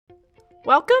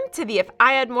Welcome to the If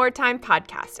I Had More Time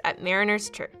podcast at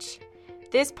Mariners Church.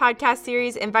 This podcast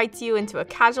series invites you into a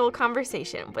casual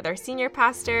conversation with our Senior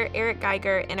Pastor Eric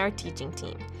Geiger and our teaching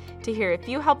team to hear a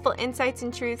few helpful insights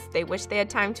and truths they wish they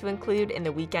had time to include in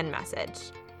the weekend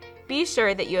message. Be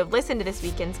sure that you have listened to this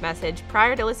weekend's message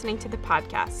prior to listening to the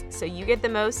podcast so you get the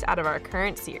most out of our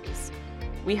current series.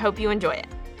 We hope you enjoy it.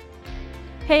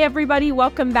 Hey everybody,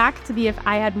 welcome back to the If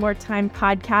I Had More Time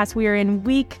podcast. We are in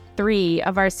week 3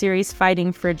 of our series,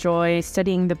 Fighting for Joy,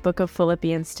 studying the book of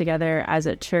Philippians together as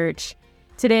a church.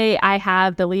 Today, I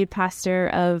have the lead pastor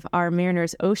of our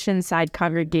Mariners Oceanside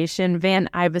congregation, Van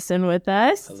Ibasan, with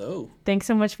us. Hello. Thanks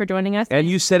so much for joining us. And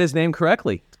you said his name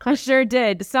correctly. I sure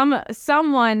did.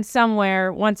 Someone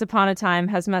somewhere once upon a time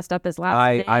has messed up his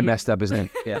last name. I messed up his name.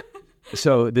 Yeah.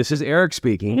 So this is Eric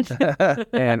speaking,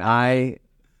 and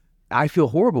I feel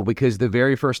horrible because the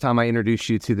very first time I introduced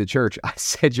you to the church, I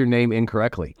said your name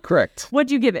incorrectly. Correct. What'd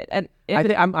you give it?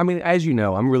 I mean, as you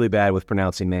know, I'm really bad with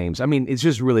pronouncing names. I mean, it's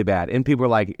just really bad. And people are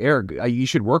like, Eric, you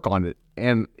should work on it.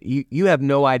 And you have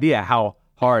no idea how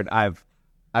hard I've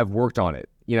worked on it.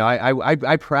 You know,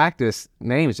 I practice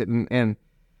names and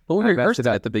well, we rehearsed it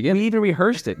at the beginning. We even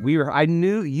rehearsed it. I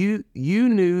knew you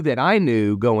knew that I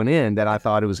knew going in that I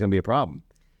thought it was going to be a problem.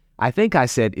 I think I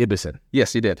said Ibasan.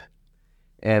 Yes, you did.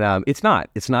 And it's not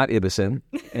Ibasan.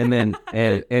 And then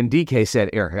and DK said,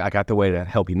 Eric, I got the way to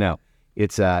help you know.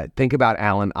 It's think about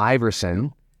Allen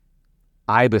Iverson,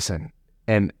 Ibasan.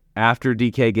 And after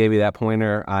DK gave me that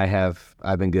pointer,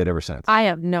 I've been good ever since. I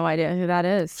have no idea who that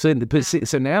is. So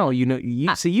now you know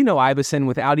Ibasan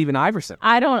without even Iverson.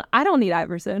 I don't need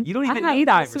Iverson. You don't even need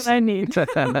Iverson. That's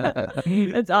what I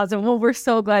need. That's awesome. Well, we're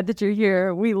so glad that you're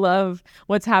here. We love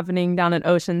what's happening down at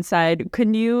Oceanside.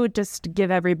 Can you just give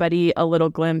everybody a little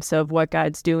glimpse of what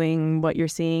God's doing, what you're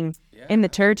seeing in the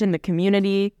church, in the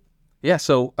community? Yeah,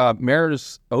 so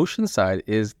Mariners Oceanside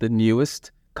is the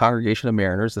newest congregation of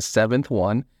Mariners, the 7th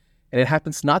one. And it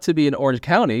happens not to be in Orange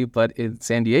County, but in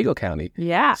San Diego County.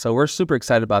 Yeah. So we're super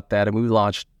excited about that. And we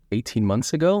launched 18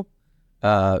 months ago,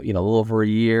 a little over a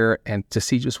year. And to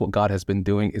see just what God has been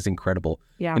doing is incredible.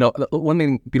 Yeah. You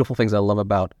know, beautiful things I love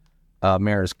about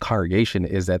Mariners congregation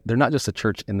is that they're not just a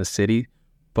church in the city,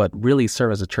 but really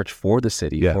serve as a church for the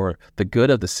city, for the good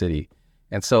of the city.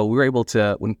 And so we were able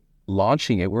to, when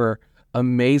launching it, we're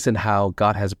amazed at how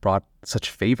God has brought such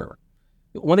favor.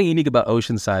 One thing unique about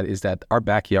Oceanside is that our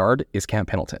backyard is Camp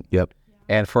Pendleton. Yep.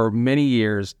 And for many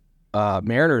years,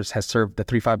 Mariners has served the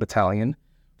 3-5 Battalion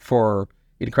for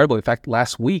incredible. In fact,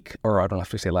 last week, or I don't know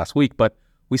if I say last week, but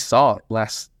we saw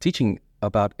last teaching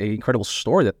about an incredible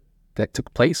story that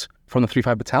took place from the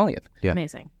 3-5 Battalion. Yeah.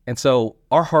 Amazing. And so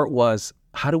our heart was,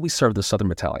 how do we serve the Southern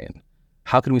Battalion?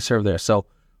 How can we serve there? So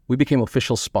we became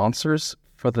official sponsors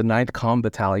for the 9th Com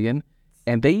Battalion.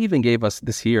 And they even gave us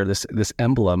this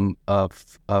emblem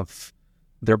of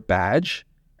their badge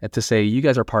and to say, you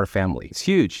guys are part of family. It's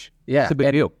huge. Yeah. It's a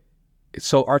big deal.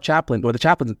 So the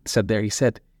chaplain said there, he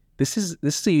said, this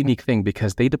is a unique thing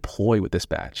because they deploy with this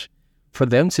badge. For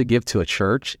them to give to a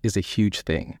church is a huge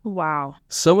thing. Wow.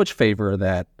 So much favor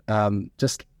that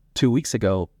just 2 weeks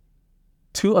ago,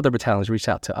 2 other battalions reached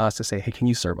out to us to say, hey, can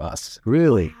you serve us?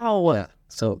 Really? Wow. Yeah.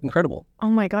 So incredible. Oh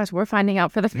my gosh, we're finding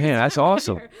out for the first Man, that's time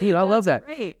awesome. here. Dude, I love that.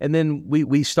 Great. And then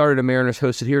we started a Mariners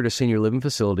hosted here at a senior living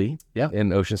facility in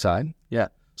Oceanside. Yeah.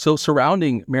 So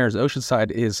surrounding Mariners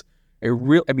Oceanside is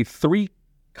 3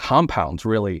 compounds,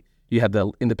 really. You have the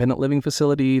independent living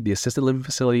facility, the assisted living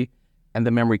facility, and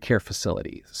the memory care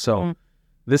facility. So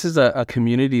this is a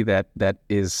community that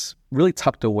is really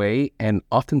tucked away and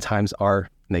oftentimes are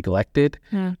neglected.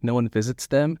 No one visits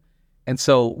them. And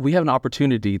so we have an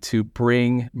opportunity to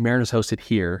bring Mariners Hosted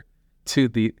here to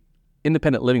the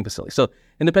independent living facility. So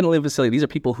independent living facility, these are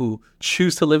people who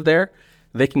choose to live there.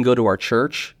 They can go to our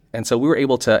church. And so we were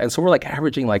able to, and so we're like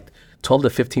averaging like 12 to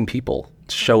 15 people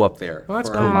to show up there. Oh, that's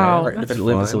for cool. our independent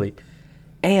living facility.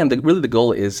 And really the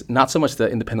goal is not so much the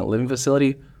independent living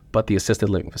facility, but the assisted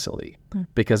living facility.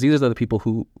 Because these are the people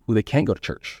who they can't go to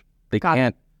church. They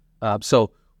can't.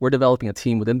 So we're developing a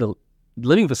team within the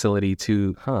living facility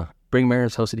to bring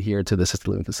Mariners Hosted here to the assisted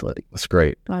living facility. That's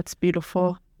great. That's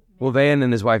beautiful. Well, Van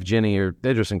and his wife Jenny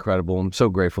they're just incredible. I'm so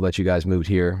grateful that you guys moved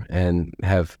here and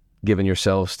have given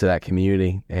yourselves to that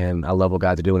community. And I love what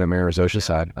God's doing at Mariners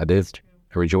Oceanside. I do.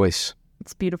 I rejoice.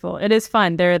 It's beautiful. It is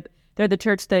fun. They're the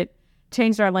church that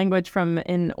changed our language from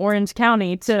in Orange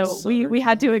County to we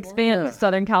had to expand to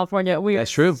Southern California.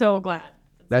 That's true. So glad.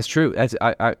 That's true.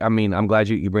 I mean, I'm glad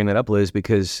you bring that up, Liz,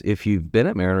 because if you've been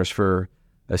at Mariners for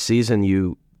a season,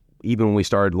 even when we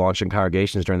started launching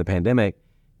congregations during the pandemic,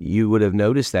 you would have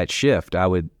noticed that shift. I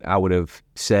would have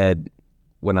said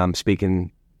when I'm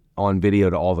speaking on video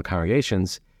to all the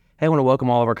congregations, hey, I want to welcome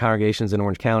all of our congregations in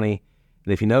Orange County.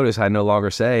 And if you notice, I no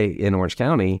longer say in Orange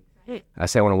County. I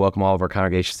say I want to welcome all of our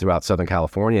congregations throughout Southern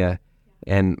California.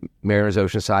 And Mariners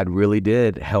Oceanside really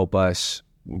did help us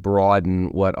broaden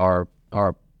what our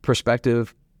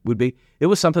perspective would be. It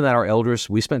was something that our elders,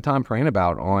 we spent time praying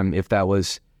about on if that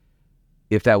was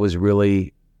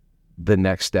really the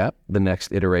next step, the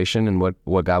next iteration, and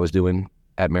what God was doing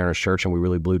at Mariners Church, and we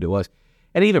really believed it was.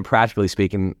 And even practically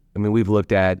speaking, I mean, we've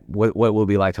looked at what will it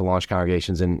be like to launch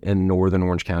congregations in northern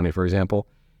Orange County, for example.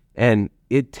 And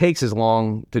it takes as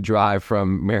long to drive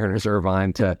from Mariners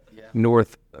Irvine to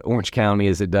North Orange County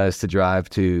as it does to drive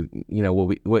to,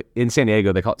 what in San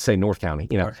Diego they say North County,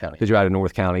 North County. To drive to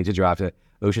North County, to drive to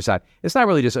Oceanside. It's not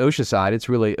really just Oceanside; it's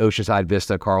really Oceanside,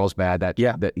 Vista, Carlsbad, that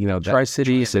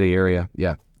Tri-City area,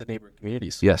 yeah, the neighboring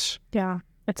communities. Yes, Yeah,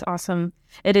 it's awesome.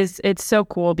 It's so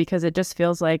cool because it just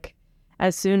feels like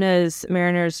as soon as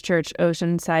Mariners Church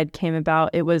Oceanside came about,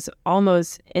 it was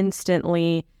almost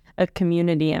instantly a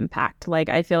community impact. Like,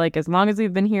 I feel like as long as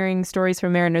we've been hearing stories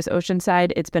from Mariners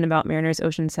Oceanside, it's been about Mariners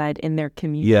Oceanside in their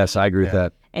community. Yes, I agree with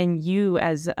that. And you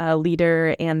as a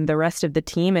leader and the rest of the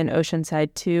team in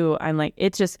Oceanside too, I'm like,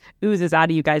 it just oozes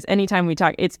out of you guys. Anytime we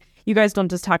talk, you guys don't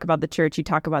just talk about the church, you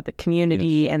talk about the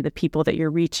community and the people that you're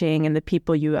reaching and the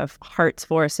people you have hearts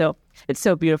for. So it's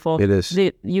so beautiful. It is.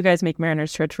 You guys make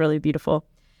Mariners Church really beautiful.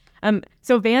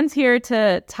 So Van's here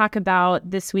to talk about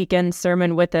this weekend's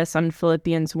sermon with us on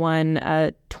Philippians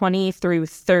 1, 20 through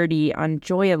 30 on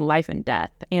joy in life and death.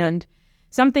 And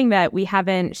something that we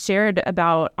haven't shared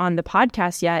about on the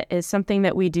podcast yet is something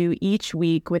that we do each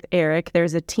week with Eric.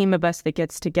 There's a team of us that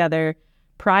gets together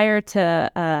prior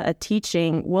to a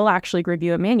teaching. We'll actually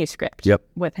review a manuscript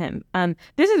with him.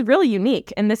 This is really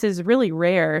unique and this is really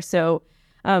rare. So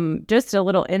just a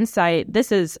little insight.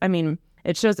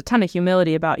 It shows a ton of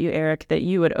humility about you, Eric, that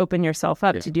you would open yourself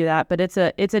up to do that. But it's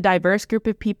a diverse group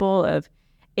of people of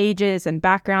ages and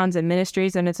backgrounds and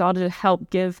ministries, and it's all to help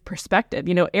give perspective.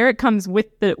 Eric comes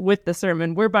with the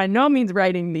sermon. We're by no means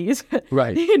writing these.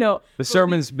 Right. The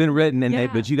sermon's been written,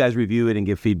 but you guys review it and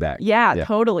give feedback. Yeah,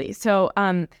 totally. So,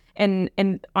 and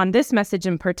on this message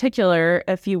in particular,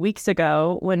 a few weeks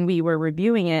ago when we were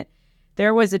reviewing it,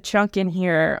 there was a chunk in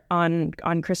here on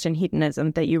Christian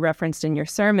hedonism that you referenced in your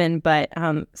sermon, but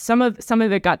some of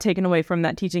it got taken away from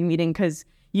that teaching meeting because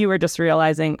you were just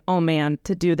realizing, oh man,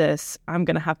 to do this, I'm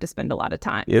going to have to spend a lot of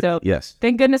time. Yes.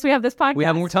 Thank goodness we have this podcast. We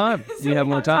have more time. We have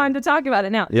more time to talk about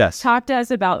it now. Yes. Talk to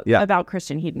us about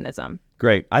Christian hedonism.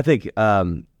 Great. I think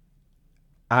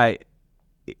I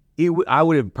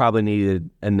would have probably needed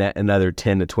another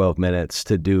 10 to 12 minutes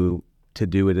to do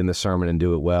it in the sermon and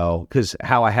do it well, because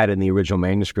how I had it in the original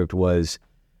manuscript was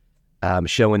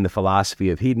showing the philosophy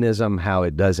of hedonism, how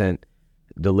it doesn't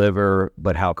deliver,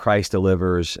 but how Christ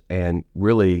delivers, and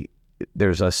really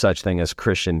there's a such thing as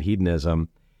Christian hedonism.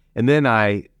 And then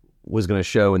I was going to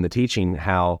show in the teaching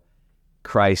how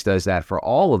Christ does that for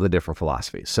all of the different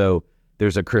philosophies. So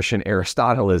there's a Christian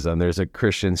Aristotelism, there's a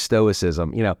Christian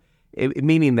Stoicism,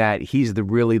 meaning that he's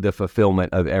really the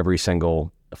fulfillment of every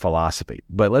single philosophy.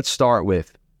 But let's start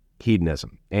with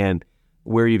hedonism, and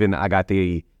where even I got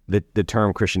the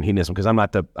term Christian hedonism, because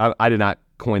I did not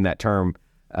coin that term.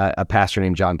 A pastor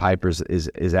named John Piper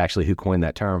is actually who coined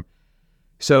that term.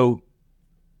 So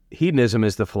hedonism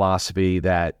is the philosophy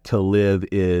that to live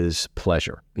is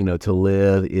pleasure. To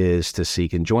live is to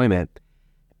seek enjoyment.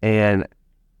 And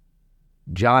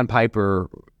John Piper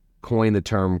coined the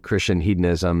term Christian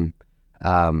hedonism.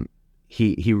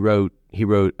 He wrote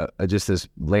just this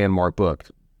landmark book.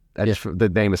 The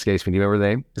name escapes me. Do you remember the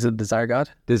name? Is it Desire God?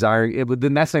 But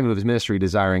then that's the name of his ministry,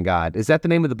 Desiring God. Is that the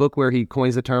name of the book where he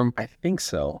coins the term? I think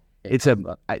so. It's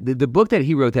the book that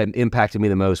he wrote that impacted me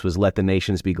the most was Let the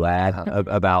Nations Be Glad,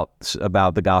 about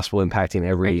the gospel impacting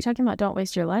every... Are you talking about Don't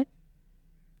Waste Your Life?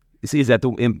 Is that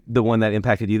the one that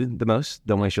impacted you the most?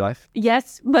 Don't Waste Your Life?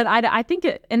 Yes, but I think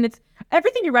it's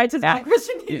everything he writes is about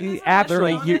Christian hedonism.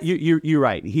 Absolutely, you're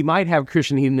right. He might have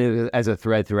Christian hedonism as a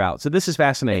thread throughout. So this is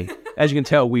fascinating. As you can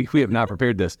tell, we have not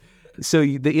prepared this. So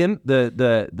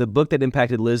the book that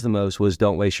impacted Liz the most was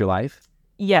Don't Waste Your Life.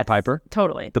 Yes, Piper.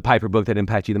 Totally. The Piper book that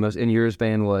impacted you the most. And yours,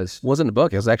 Van, wasn't a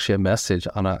book. It was actually a message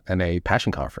in a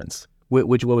passion conference. What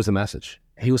was the message?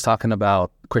 He was talking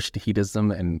about Christian hedonism,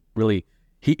 and really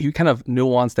he kind of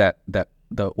nuanced that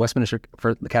the Westminster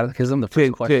for the Catechism, the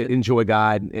first question, to enjoy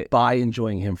God by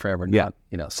enjoying Him forever.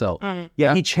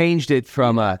 He changed it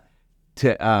from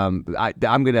I'm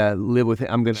going to live with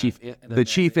Him. The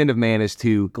chief end of man is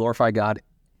to glorify God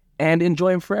and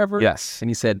enjoy Him forever. Yes, and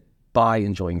he said by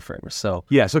enjoying forever. So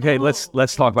yes, okay.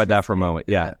 Let's talk about that for a moment.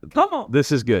 Yeah, come on.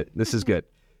 This is good.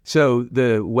 So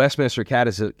the Westminster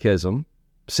Catechism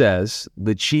says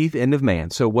the chief end of man.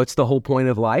 So what's the whole point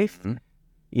of life?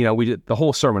 Mm-hmm. The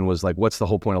whole sermon was like, what's the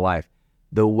whole point of life?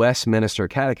 The Westminster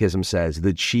Catechism says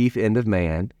the chief end of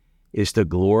man is to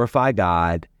glorify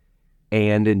God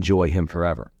and enjoy him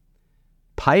forever.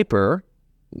 Piper,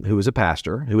 who is a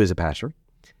pastor,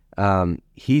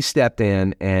 he stepped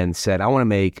in and said, I want to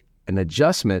make an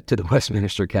adjustment to the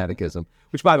Westminster Catechism,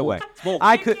 which, by the way,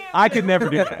 I could never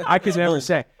do that. I could never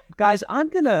say, guys, I'm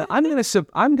gonna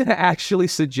actually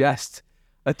suggest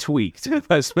a tweak to the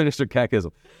Westminster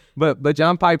Catechism. But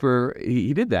John Piper,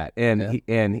 he did that, and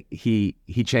he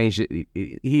changed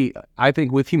it. I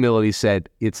think with humility said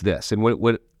it's this. And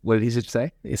what did he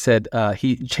say? It said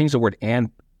he changed the word and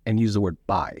used the word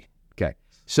by. Okay,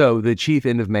 so the chief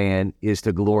end of man is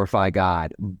to glorify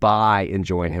God by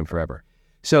enjoying him forever.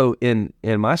 So in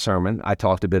my sermon, I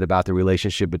talked a bit about the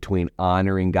relationship between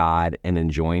honoring God and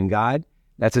enjoying God.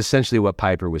 That's essentially what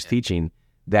Piper was teaching,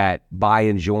 that by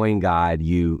enjoying God,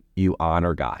 you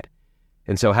honor God.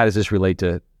 And so how does this relate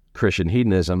to Christian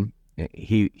hedonism?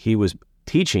 He was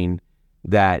teaching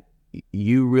that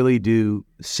you really do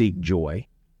seek joy,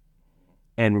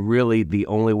 and really the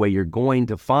only way you're going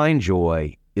to find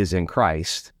joy is in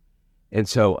Christ. And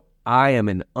so I am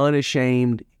an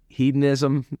unashamed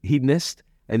hedonist,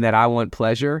 and that I want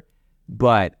pleasure,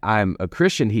 but I'm a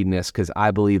Christian hedonist because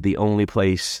I believe the only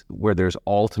place where there's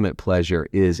ultimate pleasure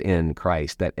is in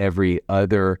Christ, that every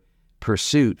other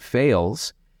pursuit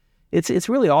fails. It's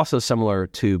really also similar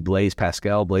to Blaise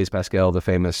Pascal. Blaise Pascal, the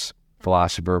famous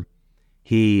philosopher,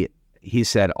 he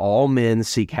said, all men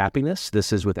seek happiness.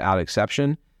 This is without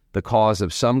exception. The cause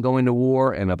of some going to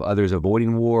war and of others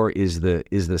avoiding war is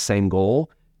the same goal,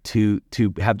 to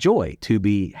have joy, to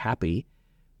be happy.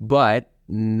 But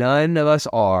none of us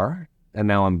are, and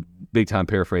now I'm big time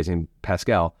paraphrasing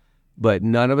Pascal, but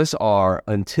none of us are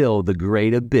until the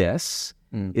great abyss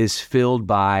is filled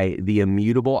by the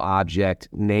immutable object,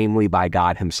 namely by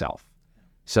God himself.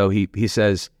 So he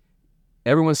says,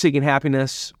 everyone's seeking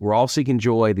happiness. We're all seeking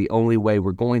joy. The only way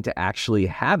we're going to actually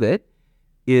have it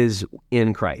is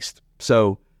in Christ.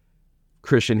 So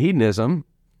Christian hedonism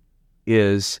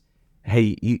is,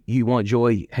 hey, you want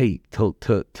joy? Hey,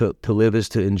 to live is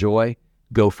to enjoy.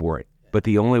 Go for it. But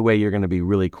the only way you're going to be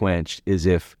really quenched is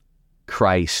if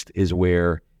Christ is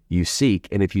where you seek.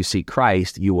 And if you seek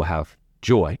Christ, you will have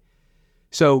joy.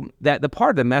 So that the part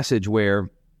of the message where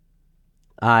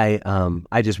I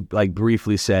just like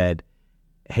briefly said,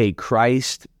 hey,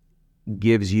 Christ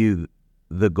gives you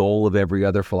the goal of every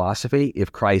other philosophy.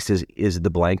 If Christ is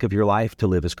the blank of your life, to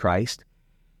live as Christ,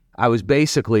 I was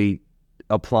basically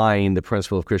applying the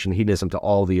principle of Christian hedonism to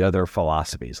all the other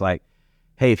philosophies. Like,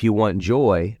 hey, if you want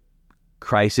joy,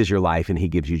 Christ is your life and he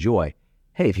gives you joy.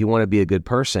 Hey, if you want to be a good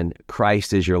person,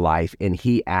 Christ is your life and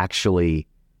he actually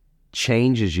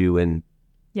changes you and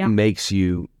makes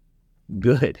you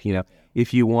good.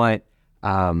 If you want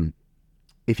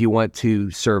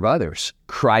to serve others,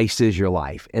 Christ is your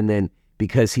life. And then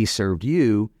because he served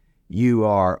you, you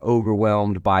are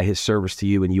overwhelmed by his service to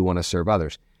you and you want to serve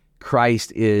others.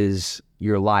 Christ is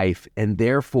your life, and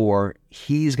therefore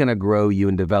he's going to grow you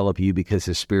and develop you because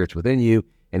his Spirit's within you,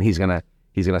 and he's going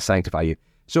to sanctify you.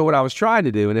 So what I was trying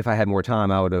to do, and if I had more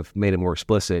time, I would have made it more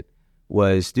explicit,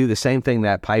 was do the same thing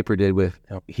that Piper did with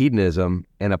hedonism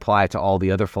and apply it to all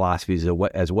the other philosophies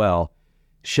as well,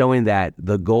 showing that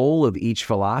the goal of each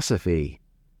philosophy,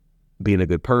 being a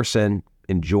good person,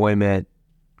 enjoyment,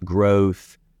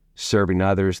 growth, serving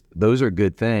others, those are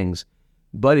good things.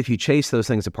 But if you chase those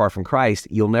things apart from Christ,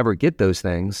 you'll never get those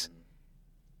things.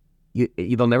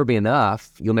 They'll never be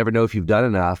enough. You'll never know if you've done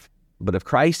enough. But if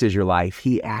Christ is your life,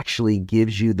 he actually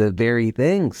gives you the very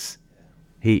things.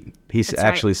 He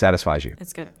actually satisfies you.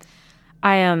 That's good.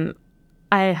 I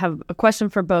have a question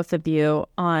for both of you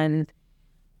on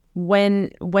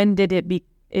when did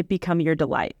it become your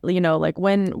delight? Like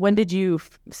when did you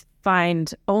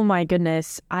find, oh my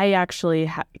goodness, I actually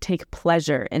take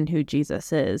pleasure in who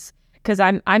Jesus is? Because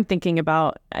I'm thinking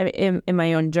about in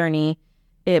my own journey,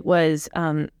 it was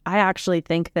I actually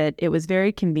think that it was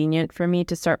very convenient for me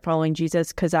to start following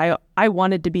Jesus because I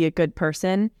wanted to be a good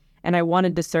person and I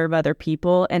wanted to serve other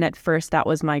people, and at first that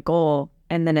was my goal,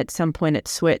 and then at some point it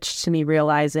switched to me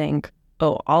realizing,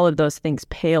 oh, all of those things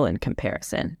pale in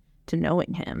comparison to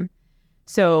knowing him.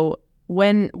 So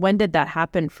when did that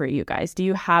happen for you guys? Do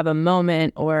you have a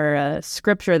moment or a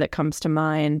scripture that comes to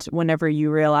mind whenever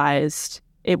you realized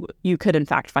you could in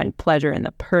fact find pleasure in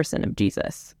the person of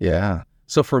Jesus? Yeah.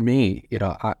 So for me,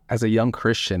 as a young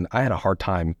Christian, I had a hard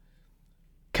time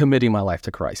committing my life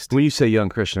to Christ. When you say young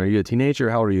Christian, are you a teenager?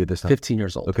 How old are you at this time? 15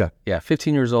 years old. Okay. Yeah,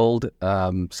 15 years old,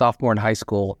 sophomore in high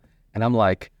school. And I'm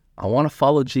like, I want to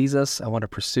follow Jesus. I want to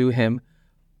pursue him.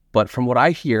 But from what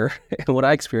I hear and what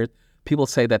I experience, people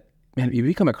say that, man, if you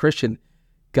become a Christian,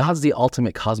 God's the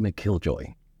ultimate cosmic killjoy.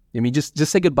 I mean, just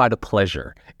say goodbye to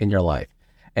pleasure in your life.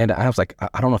 And I was like,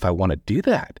 I don't know if I want to do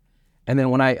that. And then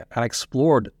when I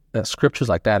explored scriptures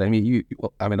like that, I mean,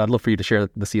 I'd love for you to share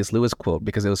the C.S. Lewis quote,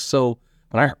 because it was so,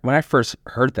 when I first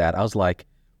heard that, I was like,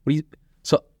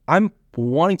 so I'm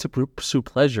wanting to pursue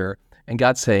pleasure, and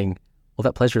God's saying, well,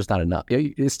 that pleasure is not enough.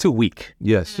 It's too weak.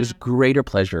 Yes. There's greater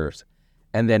pleasures.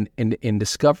 And then in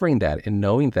discovering that and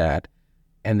knowing that,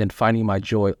 and then finding my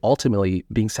joy, ultimately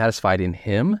being satisfied in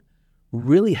him,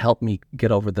 really helped me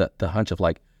get over the hunch of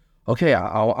like, okay,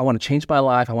 I want to change my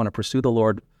life. I want to pursue the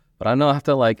Lord, but I know I have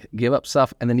to like give up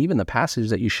stuff. And then even the passage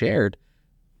that you shared,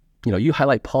 you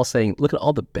highlight Paul saying, look at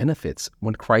all the benefits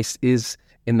when Christ is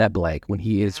in that blank, when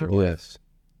he is your Yes.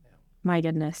 My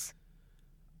goodness.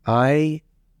 I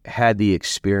had the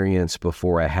experience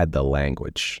before I had the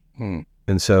language.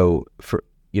 And so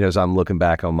as I'm looking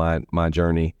back on my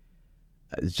journey,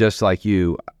 just like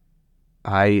you,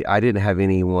 I didn't have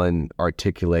anyone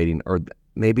articulating, or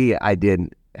maybe I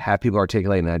didn't have people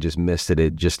articulating and I just missed it.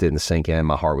 It just didn't sink in.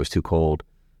 My heart was too cold,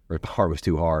 or my heart was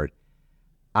too hard.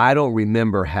 I don't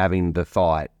remember having the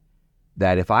thought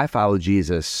that if I follow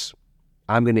Jesus,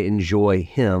 I'm going to enjoy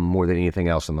him more than anything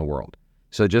else in the world.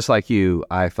 So just like you,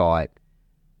 I thought,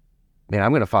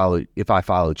 man, if I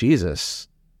follow Jesus,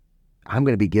 I'm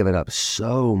going to be giving up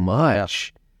so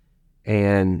much. Yeah.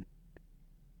 And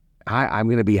I'm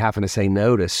going to be having to say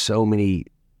no to so many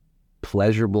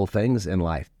pleasurable things in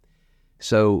life.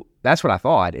 So that's what I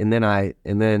thought. And then I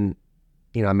made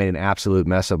an absolute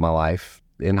mess of my life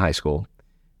in high school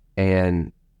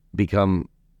and become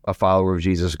a follower of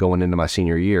Jesus going into my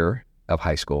senior year of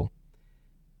high school.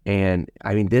 And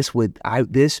I mean, this would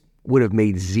have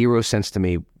made zero sense to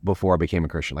me before I became a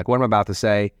Christian. Like what I'm about to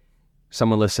say,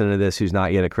 someone listening to this who's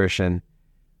not yet a Christian,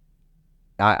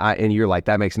 and you're like,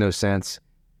 that makes no sense.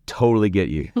 Totally get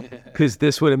you, because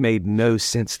this would have made no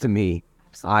sense to me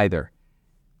either.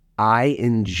 I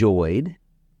enjoyed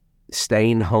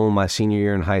staying home my senior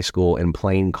year in high school and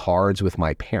playing cards with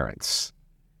my parents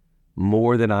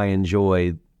more than I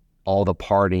enjoyed all the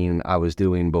partying I was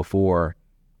doing before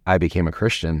I became a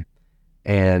Christian.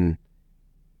 And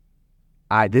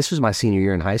this was my senior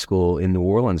year in high school in New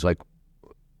Orleans. Like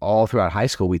all throughout high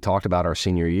school, we talked about our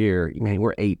senior year. I mean,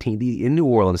 we're 18 in New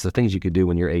Orleans. The things you could do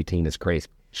when you're 18 is crazy.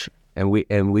 And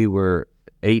we were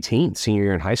 18, senior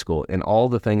year in high school, and all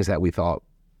the things that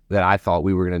I thought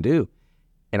we were going to do.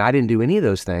 And I didn't do any of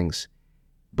those things,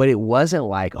 but it wasn't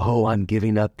like, oh, I'm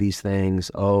giving up these things.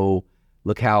 Oh,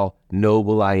 look how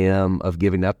noble I am of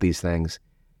giving up these things.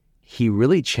 He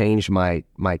really changed my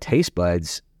taste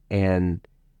buds, and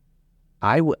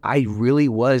I really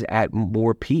was at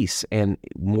more peace and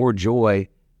more joy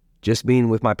just being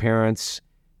with my parents,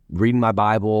 reading my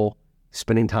Bible,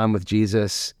 spending time with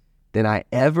Jesus than I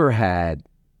ever had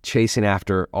chasing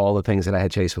after all the things that I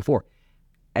had chased before.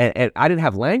 And I didn't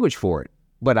have language for it,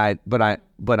 but I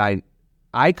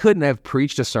couldn't have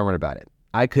preached a sermon about it.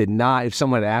 I could not, if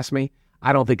someone had asked me,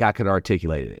 I don't think I could have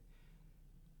articulated it.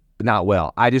 Not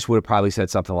well. I just would have probably said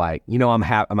something like, I'm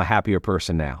a happier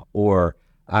person now, or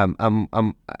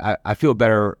I feel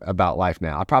better about life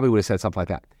now. I probably would have said something like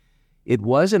that. It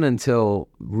wasn't until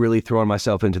really throwing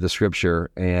myself into the scripture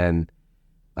and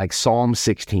like Psalm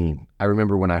 16. I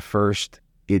remember when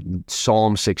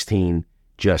Psalm 16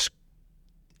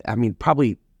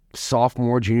 probably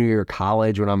sophomore, junior year of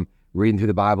college, when I'm reading through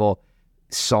the Bible,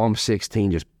 Psalm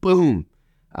 16 just boom.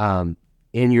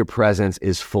 In your presence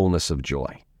is fullness of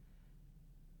joy.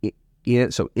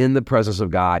 So in the presence of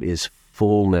God is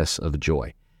fullness of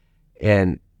joy.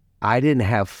 And I didn't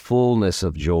have fullness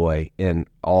of joy in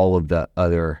all of the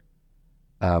other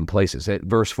places. At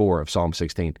verse 4 of Psalm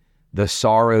 16, the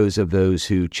sorrows of those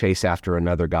who chase after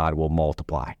another God will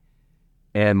multiply.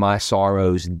 And my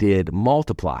sorrows did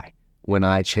multiply when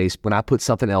I put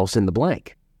something else in the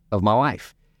blank of my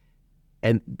life.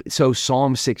 And so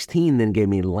Psalm 16 then gave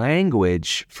me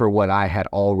language for what I had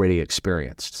already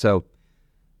experienced. So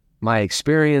my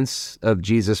experience of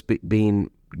Jesus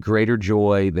being greater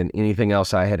joy than anything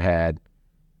else I had,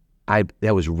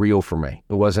 that was real for me.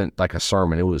 It wasn't like a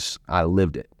sermon. I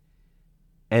lived it.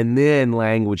 And then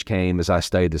language came as I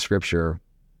studied the scripture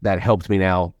that helped me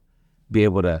now be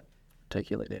able to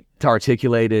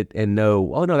articulate it and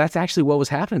know, oh no, that's actually what was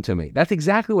happening to me. That's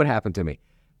exactly what happened to me.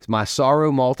 My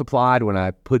sorrow multiplied when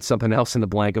I put something else in the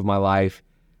blank of my life.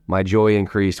 My joy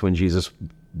increased when Jesus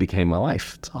became my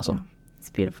life. It's awesome. It's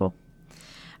beautiful.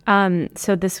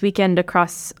 So this weekend,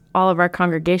 across all of our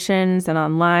congregations and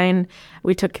online,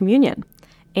 we took communion.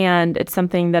 And it's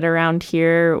something that around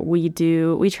here we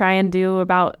try and do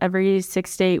about every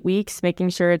 6 to 8 weeks, making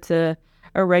sure it's a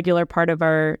regular part of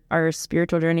our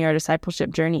spiritual journey, our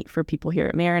discipleship journey for people here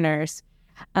at Mariners.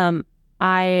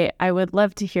 I would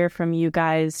love to hear from you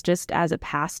guys, just as a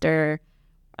pastor.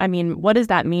 I mean, what does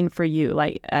that mean for you,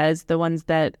 like as the ones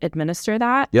that administer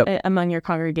that among your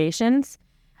congregations?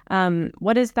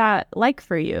 What is that like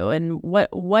for you? And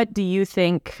what do you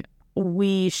think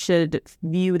we should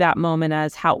view that moment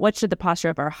as? What should the posture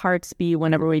of our hearts be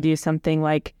whenever we do something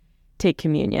like take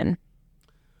communion?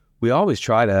 We always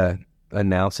try to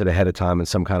announce it ahead of time in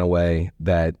some kind of way,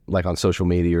 that like on social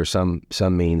media or some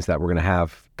means, that we're going to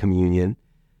have communion,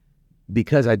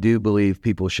 because I do believe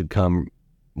people should come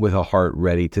with a heart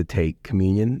ready to take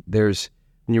communion. When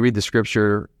you read the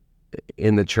scripture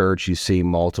in the church, you see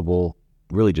multiple,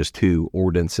 really just two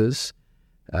ordinances.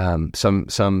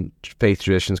 Some faith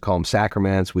traditions call them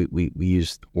sacraments. We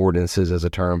use ordinances as a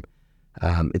term.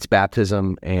 It's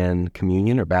baptism and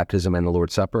communion, or baptism and the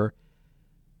Lord's Supper.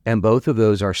 And both of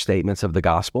those are statements of the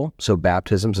gospel. So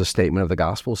baptism's a statement of the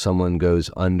gospel. Someone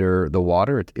goes under the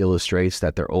water. It illustrates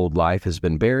that their old life has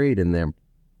been buried, and then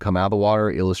come out of the water.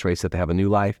 It illustrates that they have a new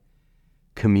life.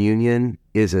 Communion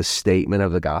is a statement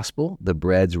of the gospel. The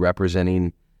bread's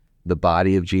representing the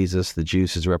body of Jesus. The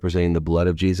juice is representing the blood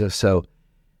of Jesus. So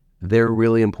they're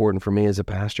really important for me as a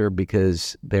pastor,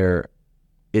 because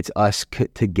it's us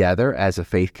together as a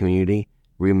faith community,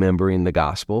 remembering the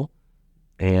gospel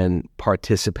and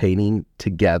participating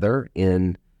together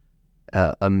in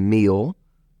a meal,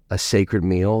 a sacred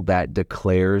meal that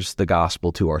declares the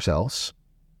gospel to ourselves.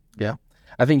 Yeah.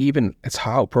 I think even it's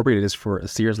how appropriate it is for a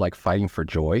series like Fighting for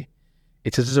Joy.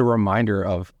 It's just a reminder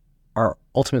of our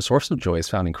ultimate source of joy is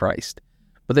found in Christ.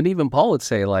 But then even Paul would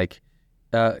say, like,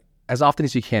 as often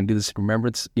as you can, do this in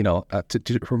remembrance,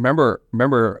 to remember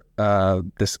remember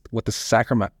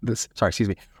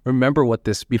what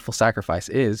this beautiful sacrifice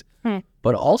is,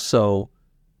 but also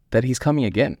that he's coming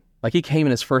again. Like, he came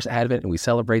in his first advent, and we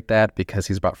celebrate that because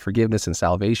he's about forgiveness and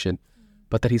salvation,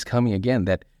 but that he's coming again,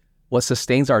 that what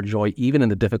sustains our joy, even in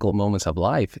the difficult moments of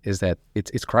life, is that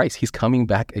it's Christ. He's coming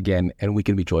back again, and we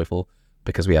can be joyful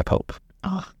because we have hope.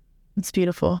 Oh, it's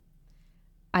beautiful.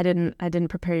 I didn't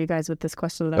prepare you guys with this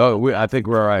question. I think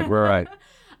we're all right. We're all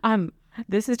right.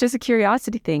 This is just a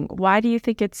curiosity thing. Why do you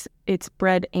think it's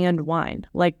bread and wine?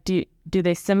 Like, do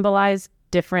they symbolize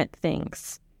different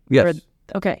things? Yes.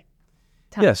 Okay.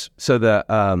 Yes. So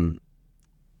the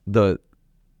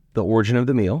origin of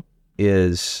the meal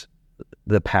is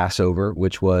the Passover,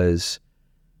 which was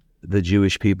the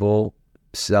Jewish people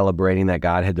celebrating that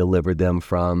God had delivered them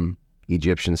from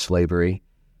Egyptian slavery.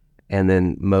 And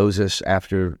then Moses,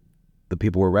 after the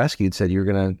people were rescued, said, you're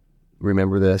going to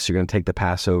remember this. You're going to take the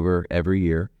Passover every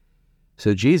year.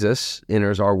 So Jesus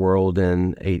enters our world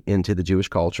into the Jewish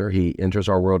culture. He enters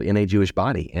our world in a Jewish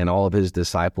body, and all of his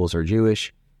disciples are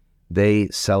Jewish. They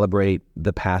celebrate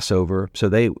the Passover. So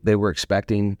they were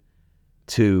expecting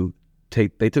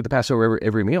they took the Passover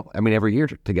every year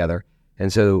together.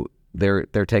 And so they're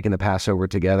taking the Passover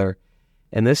together.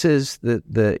 And this is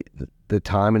the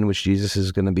time in which Jesus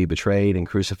is going to be betrayed and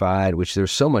crucified, which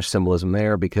there's so much symbolism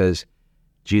there, because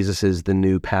Jesus is the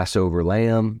new Passover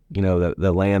lamb.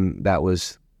 The lamb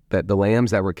the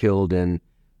lambs that were killed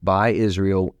by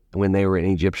Israel when they were in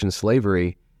Egyptian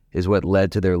slavery is what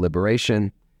led to their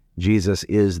liberation. Jesus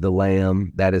is the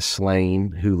lamb that is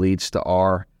slain, who leads to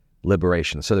our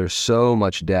liberation. So there's so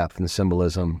much depth and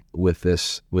symbolism with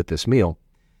this meal.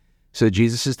 So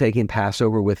Jesus is taking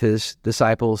Passover with his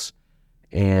disciples,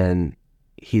 and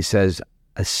he says,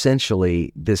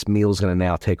 essentially, this meal is going to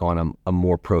now take on a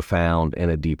more profound and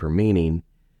a deeper meaning.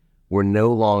 We're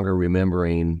no longer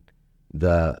remembering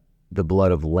the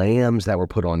blood of lambs that were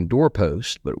put on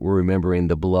doorposts, but we're remembering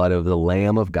the blood of the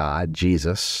Lamb of God,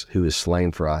 Jesus, who is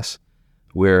slain for us.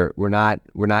 We're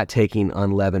not taking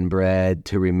unleavened bread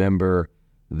to remember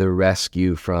the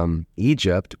rescue from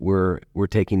Egypt. We're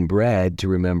taking bread to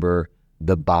remember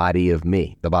the body of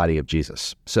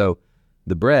Jesus. So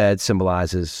the bread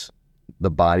symbolizes the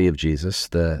body of Jesus.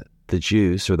 The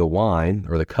juice, or the wine,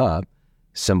 or the cup,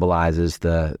 symbolizes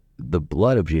the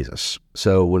blood of Jesus.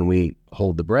 So when we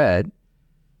hold the bread,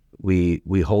 we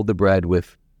hold the bread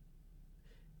with,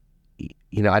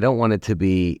 I don't want it to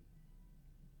be,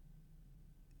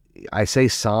 I say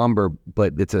somber,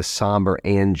 but it's a somber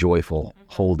and joyful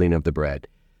holding of the bread.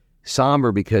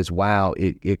 Somber because, wow,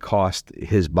 it cost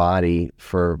his body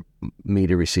for me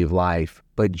to receive life,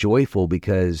 but joyful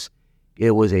because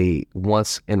it was a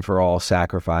once and for all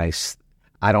sacrifice.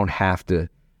 I don't have to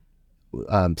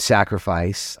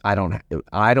sacrifice.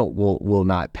 Will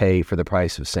not pay for the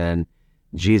price of sin.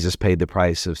 Jesus paid the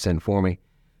price of sin for me.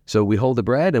 So we hold the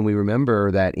bread and we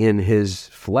remember that in his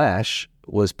flesh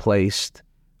was placed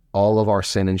all of our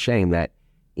sin and shame, that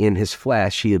in his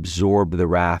flesh he absorbed the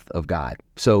wrath of God.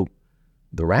 So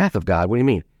the wrath of God, what do you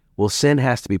mean? Well, sin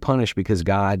has to be punished because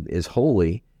God is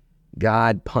holy.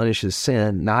 God punishes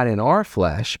sin not in our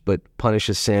flesh, but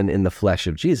punishes sin in the flesh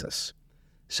of Jesus.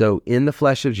 So in the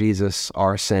flesh of Jesus,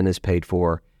 our sin is paid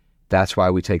for. That's why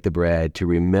we take the bread, to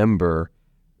remember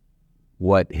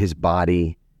what his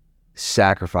body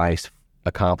sacrificed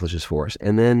accomplishes for us.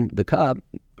 And then the cup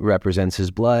represents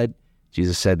his blood.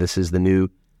 Jesus said, this is the new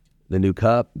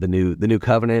cup, the new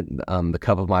covenant, the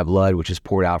cup of my blood, which is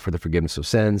poured out for the forgiveness of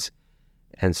sins.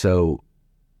 And so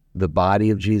the body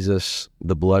of Jesus,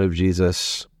 the blood of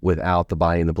Jesus, without the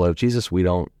body and the blood of Jesus, we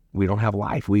don't have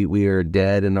life. We are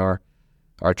dead in our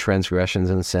transgressions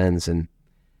and sins.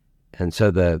 And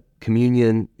so the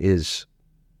communion is,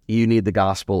 you need the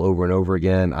gospel over and over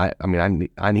again. I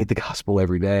need the gospel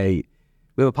every day.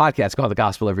 We have a podcast called The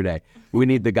Gospel Every Day. We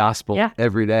need the gospel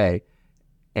every day.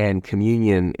 And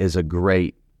communion is a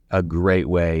great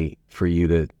way for you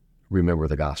to remember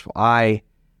the gospel. I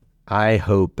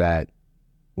hope that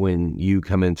when you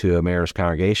come into a Mariners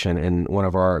congregation and one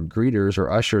of our greeters or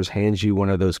ushers hands you one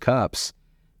of those cups,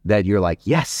 that you're like,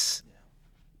 yes,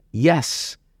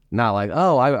 not like,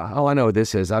 I know what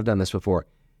this is. I've done this before.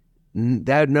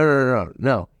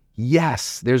 No.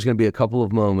 Yes, there's going to be a couple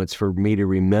of moments for me to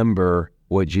remember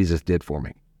what Jesus did for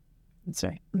me. That's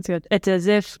right. That's good. It's as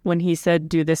if when he said,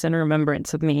 do this in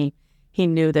remembrance of me, he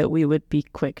knew that we would be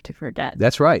quick to forget.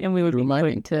 That's right. And we would be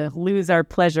quick to lose our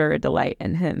pleasure or delight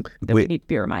in him. We need to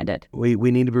be reminded. We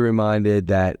need to be reminded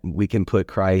that we can put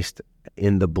Christ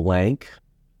in the blank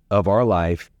of our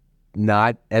life,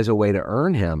 not as a way to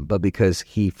earn him, but because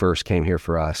he first came here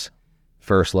for us,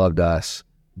 first loved us,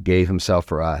 gave himself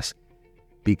for us.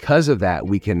 Because of that,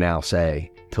 we can now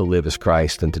say, to live as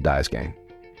Christ and to die as gain.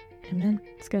 Amen.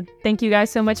 It's good. Thank you guys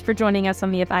so much for joining us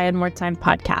on the If I Had More Time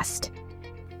podcast.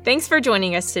 Thanks for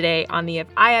joining us today on the If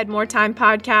I Had More Time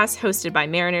podcast, hosted by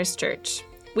Mariners Church.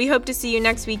 We hope to see you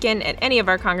next weekend at any of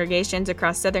our congregations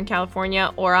across Southern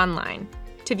California or online.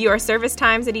 To view our service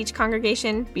times at each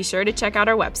congregation, be sure to check out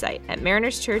our website at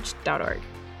marinerschurch.org.